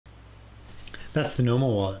That's the Nomo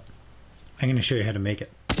Wallet. I'm going to show you how to make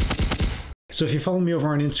it. So if you follow me over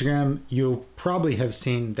on Instagram, you'll probably have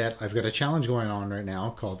seen that I've got a challenge going on right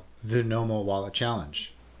now called the Nomo Wallet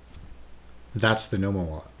Challenge. That's the Nomo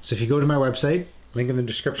Wallet. So if you go to my website, link in the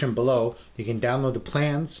description below, you can download the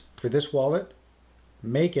plans for this wallet,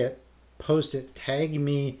 make it, post it, tag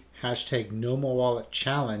me, hashtag Nomo Wallet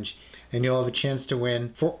Challenge, and you'll have a chance to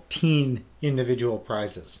win 14 individual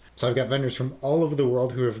prizes. So I've got vendors from all over the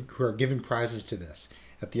world who are giving prizes to this.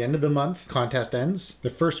 At the end of the month, contest ends. The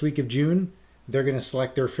first week of June, they're going to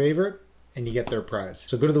select their favorite and you get their prize.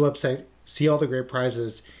 So go to the website, see all the great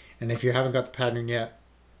prizes, and if you haven't got the pattern yet,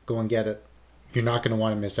 go and get it. You're not going to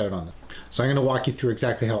want to miss out on them. So I'm going to walk you through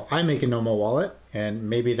exactly how I make a Nomo wallet, and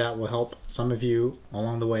maybe that will help some of you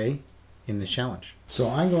along the way in this challenge. So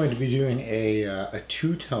I'm going to be doing a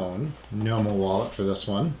two-tone Nomo wallet for this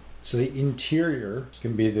one. So the interior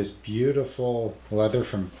can be this beautiful leather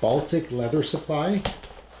from Baltic Leather Supply.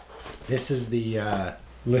 This is the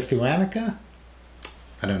Lituanica.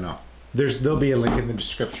 I don't know. There'll be a link in the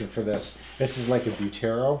description for this. This is like a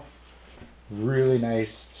Butero. Really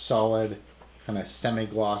nice, solid, kind of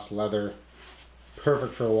semi-gloss leather.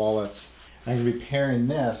 Perfect for wallets. I'm going to be pairing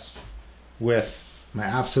this with my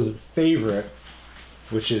absolute favorite,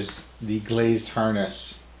 which is the glazed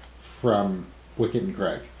harness from Wicket and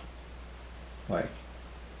Craig. Like,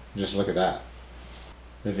 just look at that. I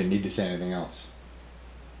don't even need to say anything else.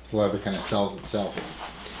 This leather kind of sells itself.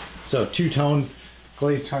 So two-tone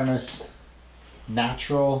glazed harness,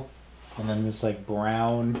 natural, and then this like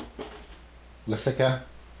brown Lithica.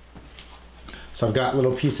 So I've got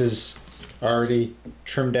little pieces already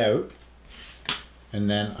trimmed out, and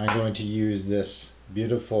then I'm going to use this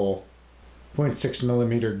beautiful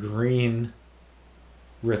 0.6mm green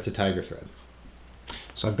Ritza Tiger thread.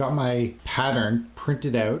 So I've got my pattern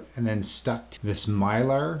printed out and then stuck to this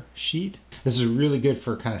Mylar sheet. This is really good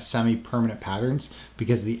for kind of semi-permanent patterns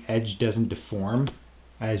because the edge doesn't deform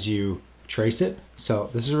as you trace it.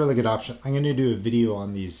 So this is a really good option. I'm going to do a video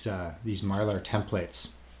on these Mylar templates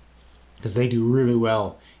because they do really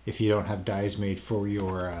well if you don't have dies made for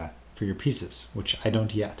your pieces, which I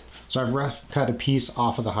don't yet. So I've rough cut a piece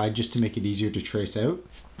off of the hide just to make it easier to trace out.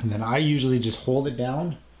 And then I usually just hold it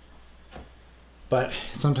down, but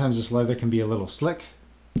sometimes this leather can be a little slick.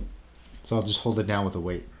 So I'll just hold it down with a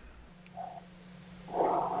weight.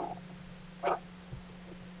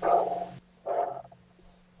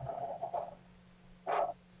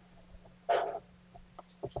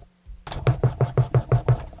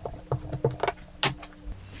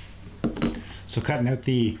 So cutting out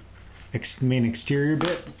the main exterior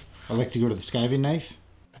bit, I like to go to the skiving knife.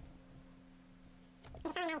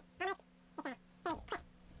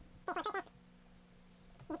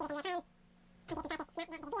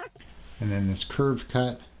 And then this curved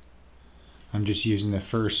cut, I'm just using the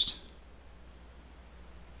first,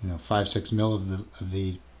 5-6 mil of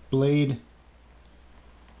the blade.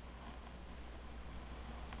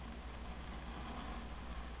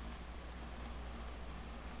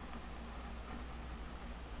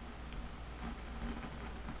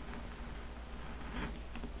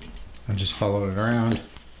 And just follow it around.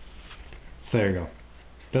 So there you go.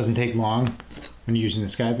 Doesn't take long when you're using the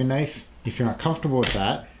skiving knife. If you're not comfortable with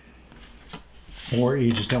that, or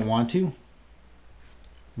you just don't want to,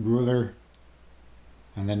 ruler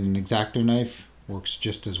and then an X-Acto knife works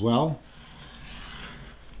just as well.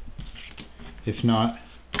 If not,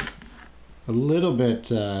 a little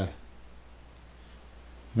bit, I'd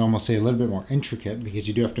almost say a little bit more intricate because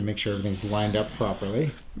you do have to make sure everything's lined up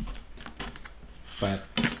properly. But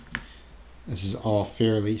this is all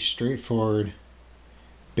fairly straightforward,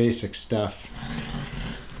 basic stuff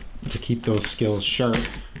to keep those skills sharp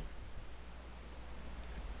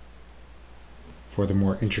for the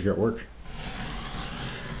more intricate work.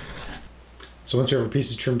 So once our piece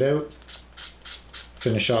is trimmed out,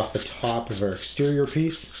 finish off the top of our exterior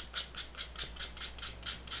piece.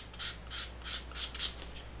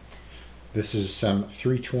 This is some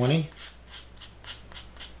 320.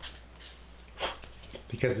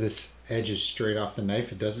 Because this edge is straight off the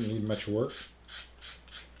knife, it doesn't need much work.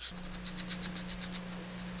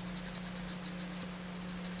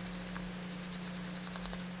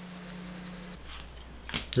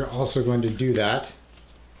 You're also going to do that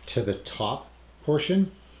to the top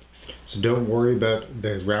portion. So don't worry about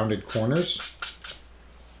the rounded corners.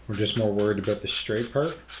 We're just more worried about the straight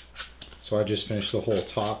part. So I just finished the whole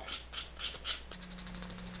top.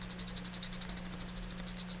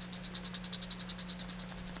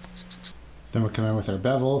 Then we'll come in with our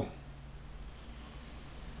bevel.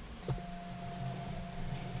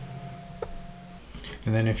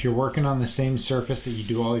 And then if you're working on the same surface that you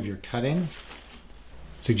do all of your cutting,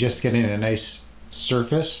 suggest getting a nice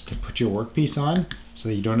surface to put your workpiece on so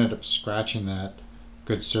that you don't end up scratching that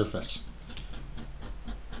good surface.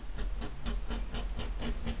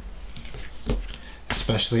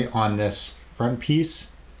 Especially on this front piece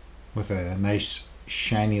with a nice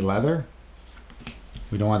shiny leather.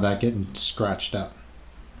 We don't want that getting scratched up.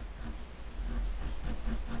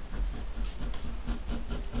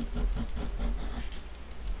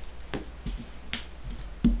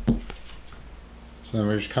 So then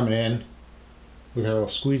we're just coming in with a little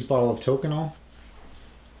squeeze bottle of Tokonole.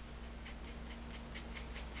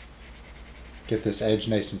 Get this edge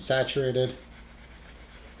nice and saturated.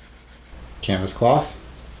 Canvas cloth.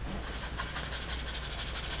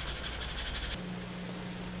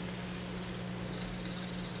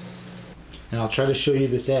 And I'll try to show you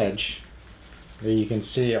this edge. There you can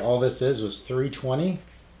see all this was 320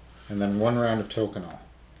 and then 1 round of Tokonole.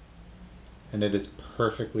 And it is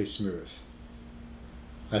perfectly smooth.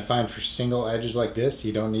 I find for single edges like this,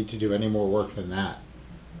 you don't need to do any more work than that.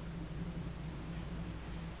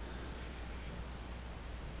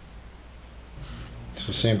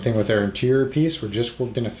 So same thing with our interior piece. We're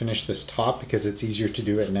going to finish this top because it's easier to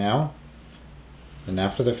do it now than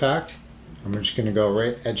after the fact. And we're just going to go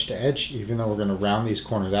right edge to edge, even though we're going to round these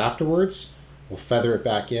corners afterwards. We'll feather it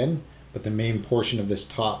back in, but the main portion of this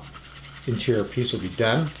top interior piece will be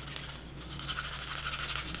done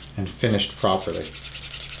and finished properly.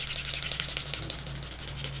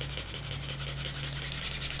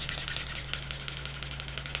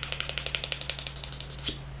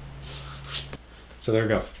 So there we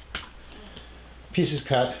go. Pieces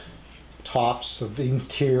cut, tops of the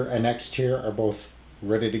interior and exterior are both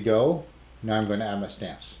ready to go. Now I'm going to add my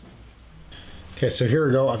stamps. Okay, so here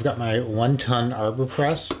we go. I've got my 1-ton Arbour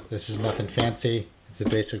Press. This is nothing fancy. It's the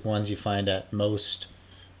basic ones you find at most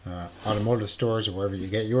automotive stores or wherever you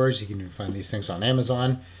get yours. You can even find these things on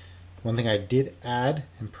Amazon. One thing I did add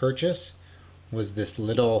and purchase was this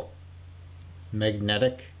little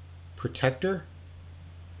magnetic protector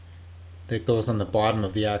that goes on the bottom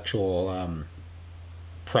of the actual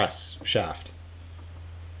press shaft.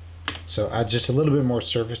 So adds just a little bit more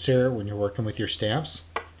surface area when you're working with your stamps.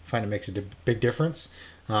 I find it makes a big difference.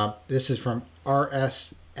 This is from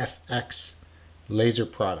RSFX laser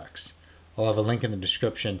products. I'll have a link in the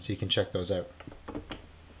description so you can check those out.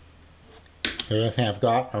 The other thing I've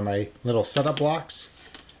got are my little setup blocks.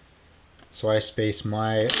 So I space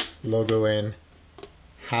my logo in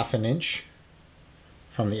 1/2 inch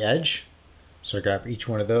from the edge. So I grab each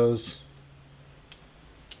one of those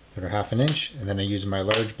that are 1/2 inch, and then I use my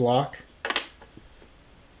large block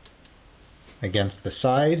against the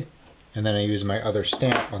side, and then I use my other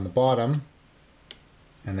stamp on the bottom,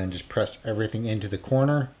 and then just press everything into the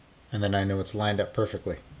corner, and then I know it's lined up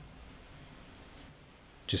perfectly.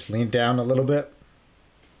 Just lean down a little bit,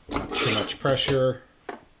 not too much pressure.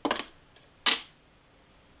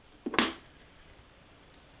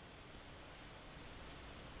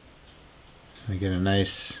 I get a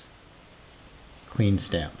nice clean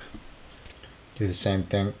stamp. Do the same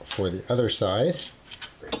thing for the other side.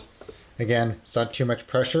 Again, it's not too much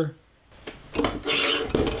pressure.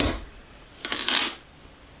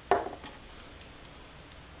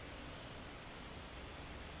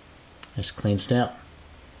 Nice clean stamp.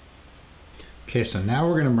 Okay, so now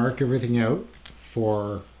we're going to mark everything out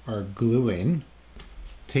for our gluing.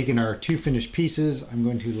 Taking our 2 finished pieces, I'm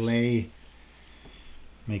going to lay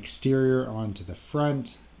my exterior onto the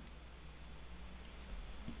front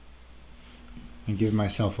and give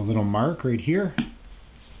myself a little mark right here.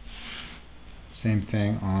 Same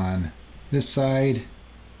thing on this side.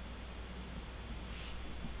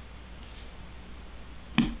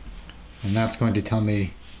 And that's going to tell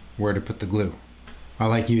me where to put the glue. I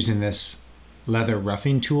like using this leather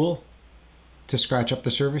roughing tool to scratch up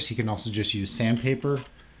the surface. You can also just use sandpaper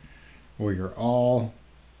or your awl.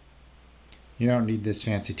 You don't need this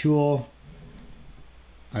fancy tool.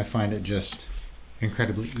 I find it just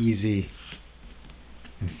incredibly easy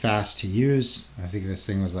and fast to use. I think this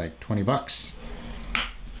thing was like 20 bucks.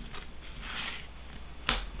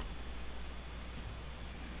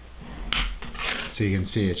 So you can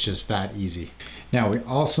see it's just that easy. Now we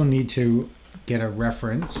also need to get a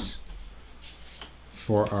reference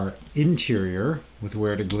for our interior with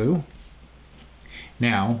where to glue.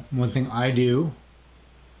 Now, one thing I do,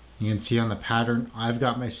 you can see on the pattern, I've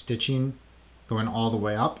got my stitching going all the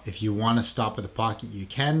way up. If you want to stop at the pocket, you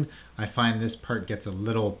can. I find this part gets a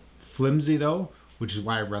little flimsy though, which is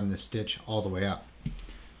why I run the stitch all the way up.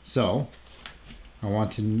 So I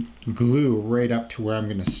want to glue right up to where I'm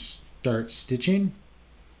going to start stitching.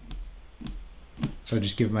 So I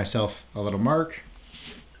just give myself a little mark,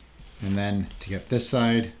 And then to get this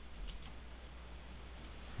side,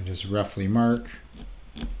 I just roughly mark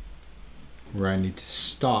where I need to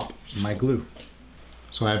stop my glue.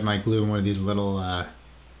 So I have my glue in one of these little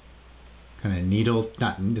kind of needle,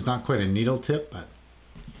 it's not quite a needle tip, but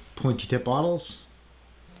pointy tip bottles.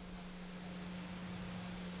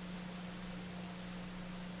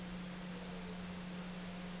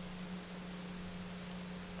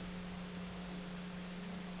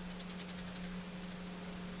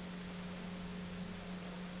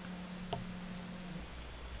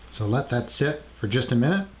 So let that sit for just a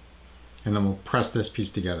minute, and then we'll press this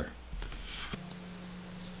piece together.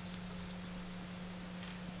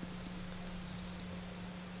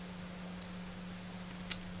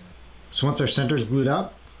 So once our center is glued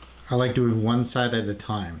up, I like doing one side at a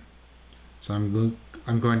time. So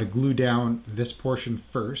I'm going to glue down this portion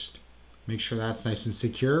first, make sure that's nice and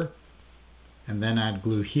secure, and then add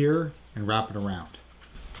glue here and wrap it around.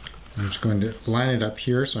 I'm just going to line it up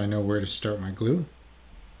here so I know where to start my glue.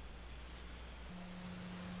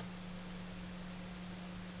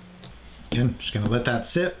 Again, just going to let that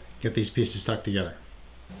sit, get these pieces stuck together.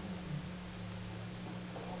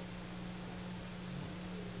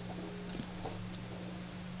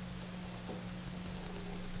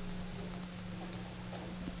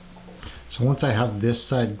 So once I have this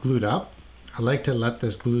side glued up, I like to let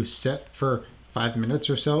this glue sit for 5 minutes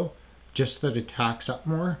or so, just so that it tacks up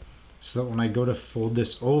more, so that when I go to fold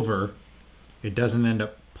this over, it doesn't end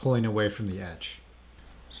up pulling away from the edge.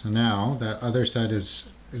 So now that other side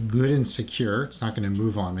is good and secure, it's not going to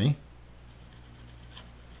move on me.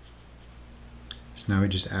 So now we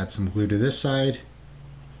just add some glue to this side,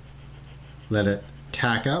 let it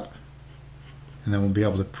tack up, and then we'll be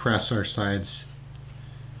able to press our sides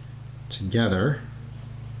together.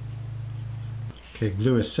 Okay,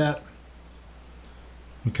 glue is set.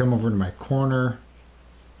 You come over to my corner,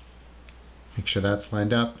 make sure that's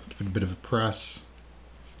lined up, give it a bit of a press,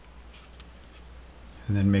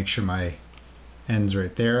 and then make sure my ends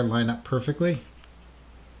right there line up perfectly.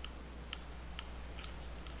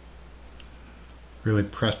 Really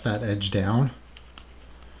press that edge down,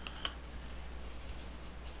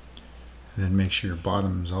 and then make sure your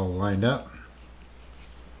bottom's all lined up,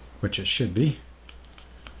 which it should be.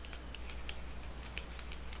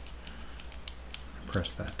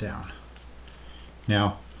 Press that down.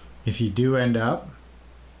 Now, if you do end up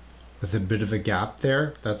with a bit of a gap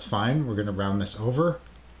there, that's fine. We're going to round this over.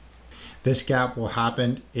 This gap will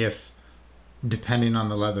happen if, depending on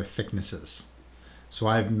the leather thicknesses. So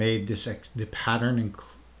I've made this, the pattern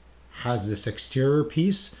has this exterior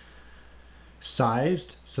piece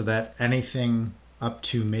sized so that anything up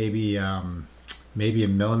to maybe maybe 1.5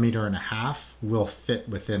 millimeters will fit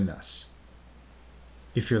within this.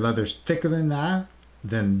 If your leather's thicker than that,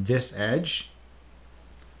 then this edge,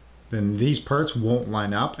 then these parts won't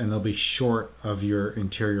line up and they'll be short of your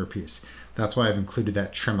interior piece. That's why I've included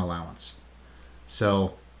that trim allowance.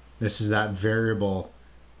 So this is that variable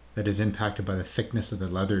that is impacted by the thickness of the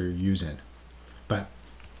leather you're using. But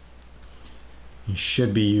you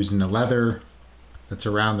should be using the leather that's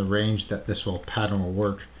around the range that this pattern will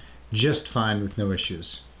work just fine with no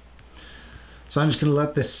issues. So I'm just going to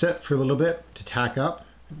let this sit for a little bit to tack up,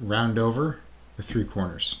 round over the 3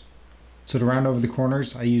 corners. So to round over the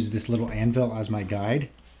corners, I use this little anvil as my guide.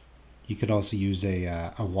 You could also use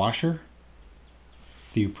a washer,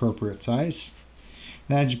 the appropriate size.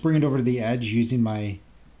 Then I just bring it over to the edge using my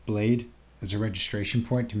blade as a registration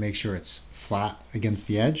point to make sure it's flat against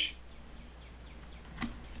the edge.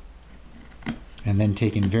 And then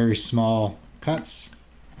taking very small cuts,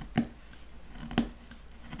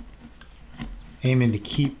 aiming to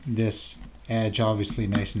keep this edge obviously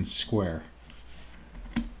nice and square.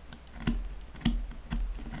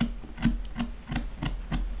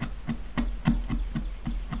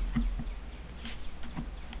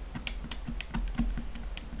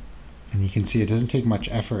 And you can see it doesn't take much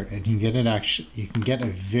effort, and you can get you can get a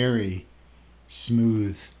very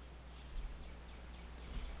smooth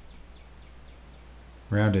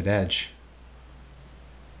rounded edge,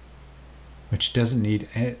 which doesn't need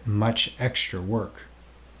much extra work.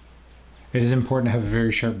 It is important to have a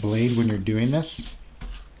very sharp blade when you're doing this.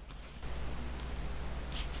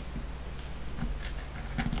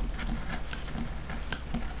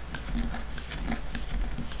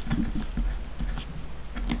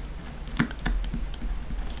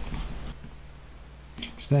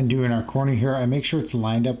 So then doing our corner here, I make sure it's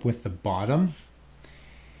lined up with the bottom.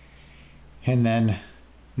 And then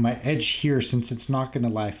my edge here, since it's not going to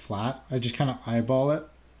lie flat, I just kind of eyeball it.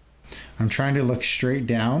 I'm trying to look straight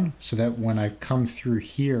down so that when I come through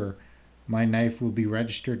here, my knife will be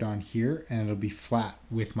registered on here and it'll be flat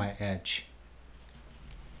with my edge.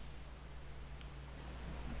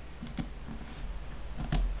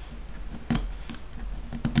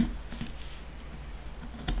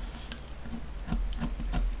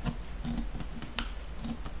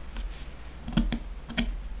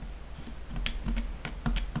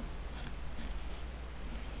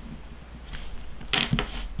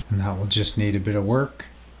 And that will just need a bit of work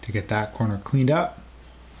to get that corner cleaned up.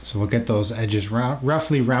 So we'll get those edges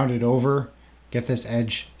roughly rounded over, get this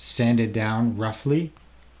edge sanded down roughly,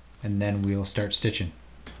 and then we'll start stitching.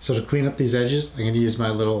 So to clean up these edges, I'm going to use my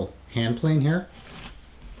little hand plane here.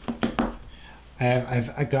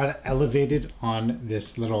 I got it elevated on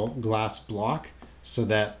this little glass block so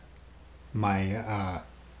that my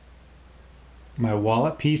my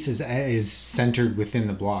wallet piece is centered within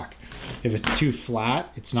the block. If it's too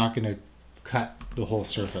flat, it's not going to cut the whole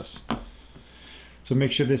surface. So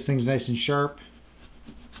make sure this thing's nice and sharp.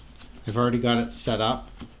 I've already got it set up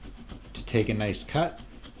to take a nice cut.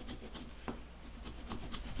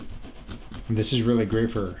 And this is really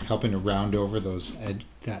great for helping to round over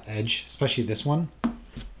that edge, especially this one.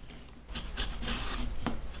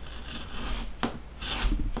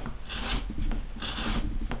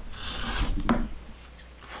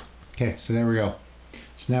 Okay, so there we go.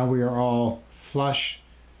 So now we are all flush,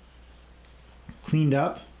 cleaned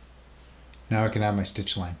up. Now I can add my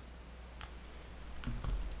stitch line.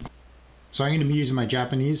 So I'm going to be using my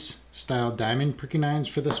Japanese style diamond pricking irons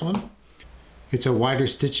for this one. It's a wider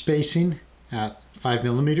stitch spacing at 5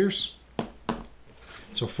 millimeters.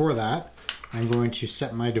 So for that, I'm going to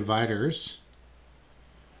set my dividers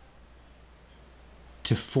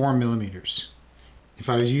to 4 millimeters. If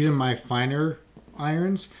I was using my finer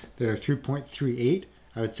irons that are 3.38,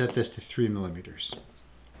 I would set this to 3 millimeters.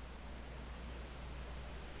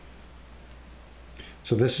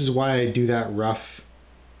 So this is why I do that rough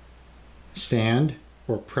sand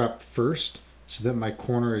or prep first, so that my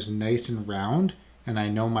corner is nice and round and I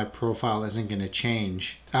know my profile isn't going to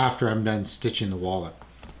change after I'm done stitching the wallet.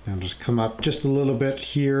 I'll just come up just a little bit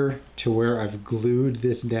here to where I've glued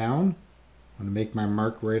this down. I'm going to make my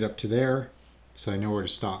mark right up to there so I know where to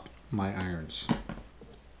stop my irons.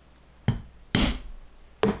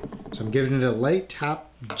 So I'm giving it a light tap,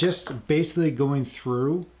 just basically going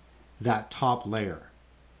through that top layer,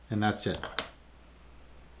 and that's it.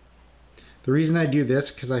 The reason I do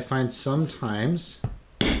this, because I find sometimes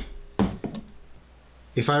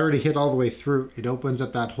if I already hit all the way through, it opens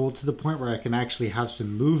up that hole to the point where I can actually have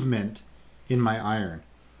some movement in my iron,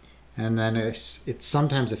 and then it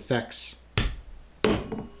sometimes affects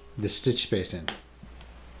the stitch spacing.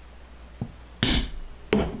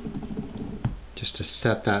 Just to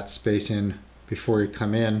set that space in before you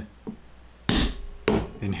come in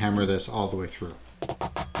and hammer this all the way through.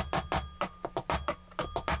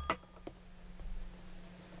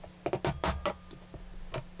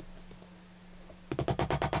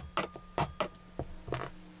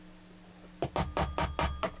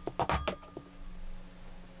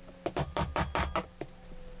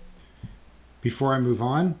 Before I move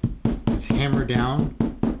on, let's hammer down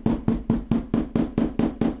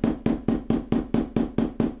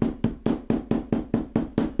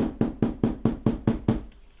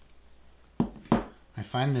I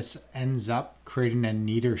find this ends up creating a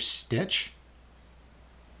neater stitch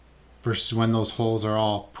versus when those holes are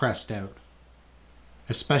all pressed out.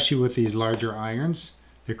 Especially with these larger irons,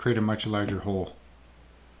 they create a much larger hole.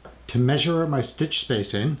 To measure out my stitch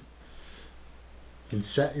spacing, you can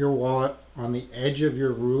set your wallet on the edge of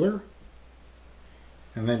your ruler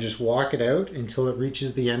and then just walk it out until it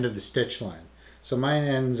reaches the end of the stitch line. So mine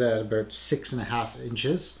ends at about 6.5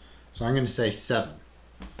 inches, so I'm going to say 7.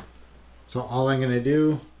 So all I'm going to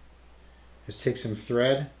do is take some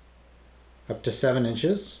thread up to 7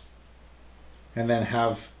 inches and then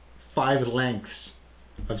have 5 lengths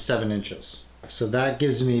of 7 inches. So that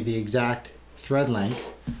gives me the exact thread length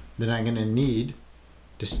that I'm going to need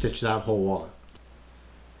to stitch that whole wallet.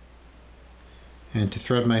 And to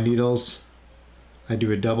thread my needles, I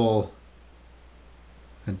do a double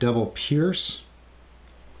pierce,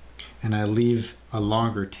 and I leave a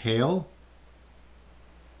longer tail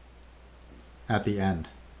at the end.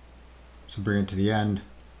 So bring it to the end,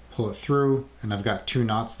 pull it through, and I've got 2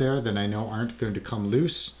 knots there that I know aren't going to come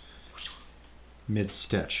loose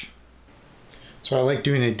mid-stitch. So I like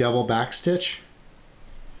doing a double back stitch.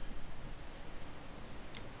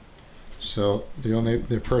 So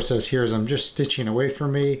the process here is I'm just stitching away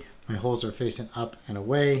from me. My holes are facing up and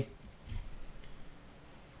away.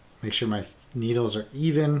 Make sure my needles are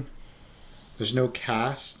even. There's no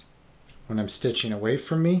cast when I'm stitching away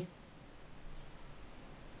from me.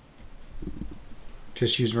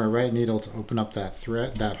 Just use my right needle to open up that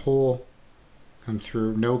thread, that hole, come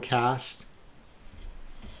through, no cast.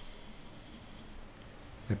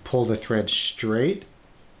 I pull the thread straight,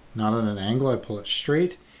 not on an angle, I pull it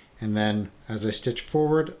straight, and then as I stitch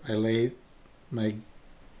forward, I lay my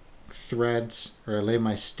threads, or I lay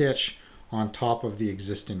my stitch on top of the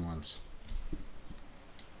existing ones.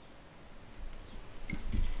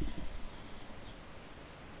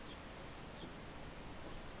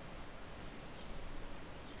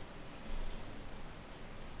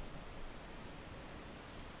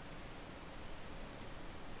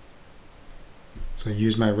 So I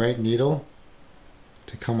use my right needle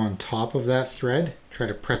to come on top of that thread, try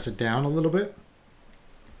to press it down a little bit.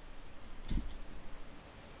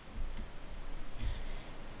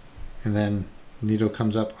 And then needle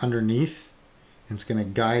comes up underneath and it's going to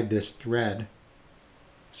guide this thread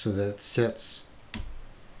so that it sits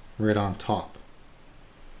right on top.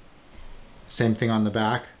 Same thing on the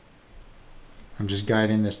back. I'm just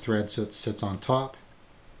guiding this thread so it sits on top.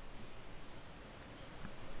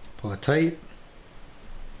 Pull it tight.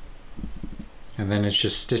 And then it's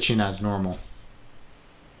just stitching as normal.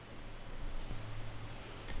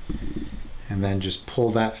 And then just pull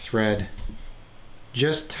that thread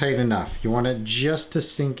just tight enough. You want it just to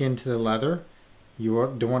sink into the leather.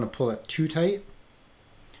 You don't want to pull it too tight.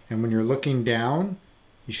 And when you're looking down,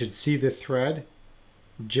 you should see the thread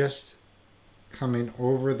just coming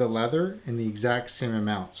over the leather in the exact same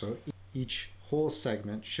amount. So each whole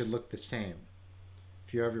segment should look the same.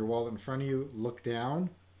 If you have your wallet in front of you, look down.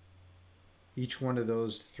 Each one of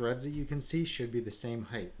those threads that you can see should be the same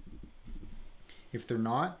height. If they're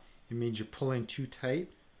not, it means you're pulling too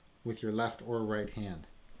tight with your left or right hand.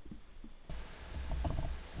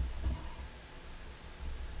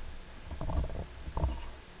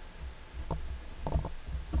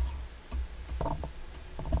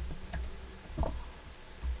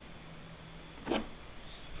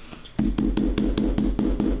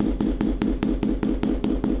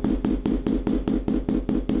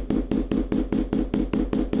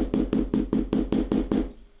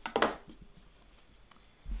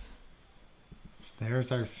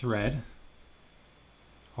 There's our thread,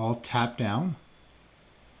 all tapped down.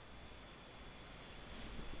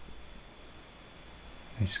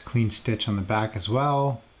 Nice clean stitch on the back as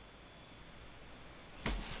well.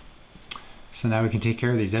 So now we can take care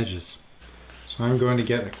of these edges. So I'm going to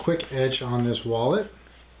get a quick edge on this wallet.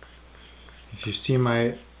 If you've seen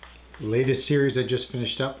my latest series I just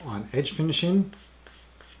finished up on edge finishing,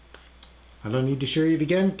 I don't need to show you it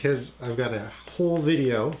again because I've got a whole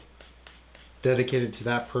video dedicated to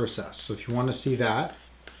that process. So if you want to see that,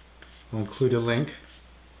 I'll include a link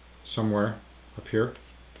somewhere up here.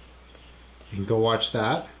 You can go watch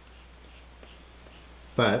that.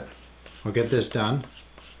 But I'll get this done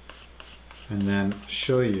and then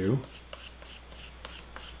show you.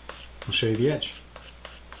 I'll show you the edge.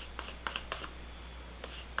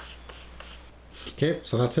 Okay,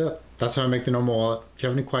 so that's it. That's how I make the Nomo wallet. If you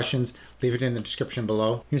have any questions, leave it in the description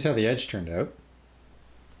below. Here's how the edge turned out.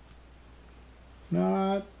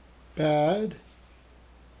 Not bad.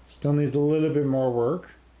 Still needs a little bit more work.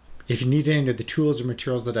 If you need any of the tools or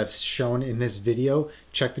materials that I've shown in this video,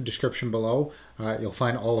 check the description below. You'll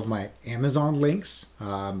find all of my Amazon links,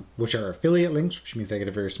 which are affiliate links, which means I get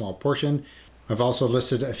a very small portion. I've also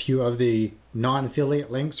listed a few of the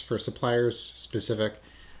non-affiliate links for suppliers specific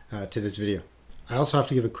to this video. I also have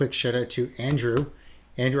to give a quick shout out to Andrew.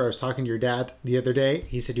 Andrew, I was talking to your dad the other day.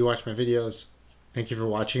 He said you watch my videos. Thank you for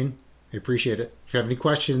watching. I appreciate it. If you have any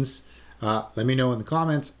questions, let me know in the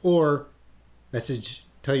comments or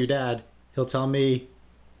tell your dad. He'll tell me.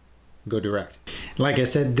 Go direct. Like I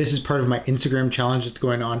said, this is part of my Instagram challenge that's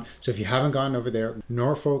going on. So if you haven't gone over there,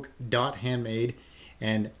 norfolk.handmade,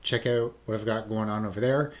 and check out what I've got going on over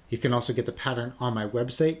there. You can also get the pattern on my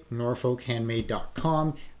website,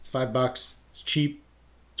 norfolkhandmade.com. It's $5. It's cheap.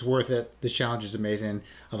 It's worth it. This challenge is amazing.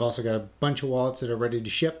 I've also got a bunch of wallets that are ready to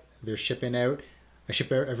ship. They're shipping out. I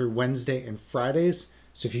ship out every Wednesday and Fridays.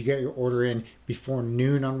 So if you get your order in before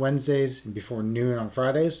noon on Wednesdays and before noon on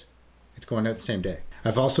Fridays, it's going out the same day.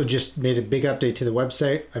 I've also just made a big update to the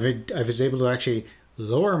website. I was able to actually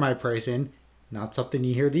lower my pricing, not something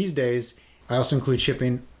you hear these days. I also include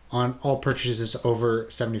shipping on all purchases over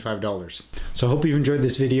 $75. So I hope you've enjoyed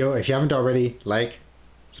this video. If you haven't already, like,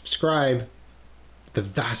 subscribe. The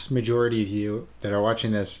vast majority of you that are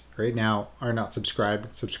watching this right now are not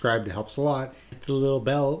subscribed. Subscribed, it helps a lot. Hit the little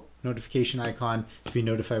bell notification icon to be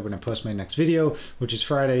notified when I post my next video, which is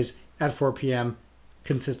Fridays at 4 p.m.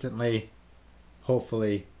 consistently,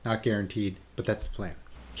 hopefully, not guaranteed, but that's the plan.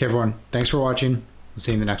 Okay, everyone, thanks for watching. We'll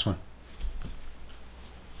see you in the next one.